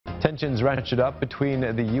Tensions ratchet up between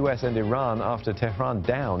the U.S. and Iran after Tehran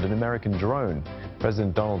downed an American drone.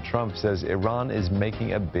 President Donald Trump says Iran is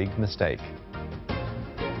making a big mistake.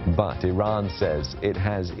 But Iran says it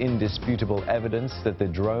has indisputable evidence that the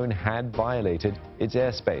drone had violated its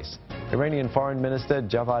airspace. Iranian Foreign Minister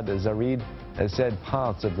Javad Zarid has said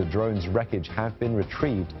parts of the drone's wreckage have been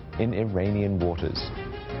retrieved in Iranian waters.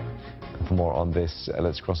 For more on this,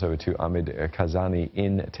 let's cross over to Ahmed Kazani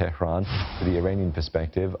in Tehran for the Iranian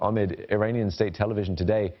perspective. Ahmed, Iranian state television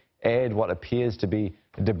today aired what appears to be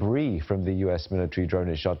debris from the U.S. military drone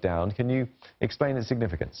it shot down. Can you explain its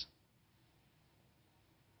significance?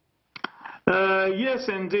 Yes,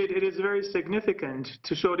 indeed. It is very significant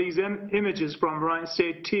to show these images from Iranian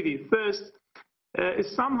state TV. First, it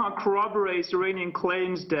somehow corroborates Iranian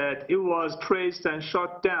claims that it was traced and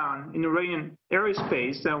shot down in Iranian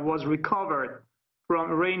airspace and was recovered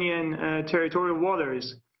from Iranian territorial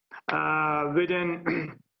waters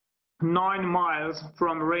within 9 miles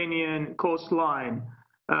from Iranian coastline,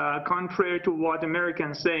 contrary to what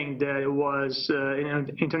Americans saying that it was in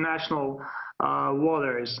international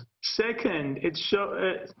waters. Second,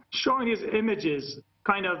 showing these images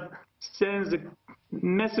kind of sends a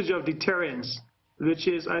message of deterrence, which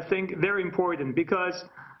is, I think, very important, because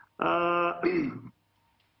when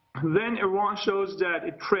Iran shows that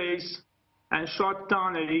it traced and shot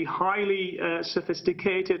down a highly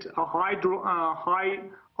sophisticated, high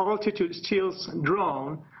altitude stealth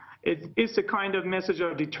drone, it's a kind of message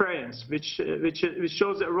of deterrence, which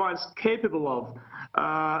shows that Iran is capable of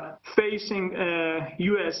facing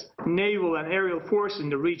U.S. naval and aerial force in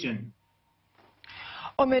the region.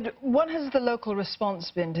 Ahmed, what has the local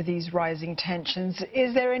response been to these rising tensions?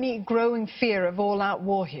 Is there any growing fear of all-out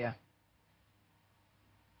war here?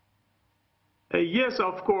 Yes,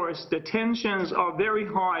 of course. The tensions are very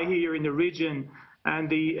high here in the region, and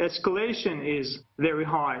the escalation is very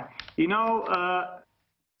high. You know,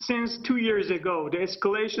 since 2 years ago, the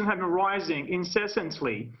escalation has been rising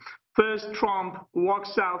incessantly. First, Trump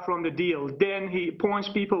walks out from the deal. Then he appoints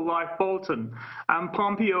people like Bolton and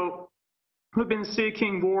Pompeo, who've been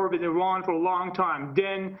seeking war with Iran for a long time.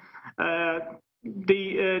 Then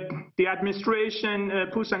the administration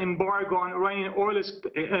puts an embargo on Iranian oil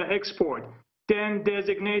export. Then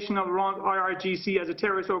designation of Iran IRGC as a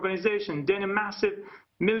terrorist organization. Then a massive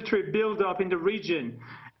military buildup in the region.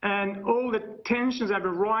 And all the tensions have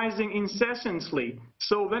been rising incessantly.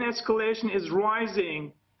 So when escalation is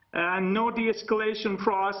rising, and no de-escalation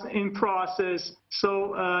process,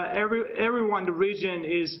 so everyone in the region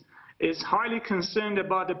is highly concerned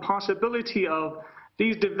about the possibility of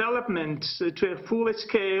these developments to a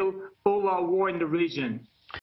full-scale all-out war in the region.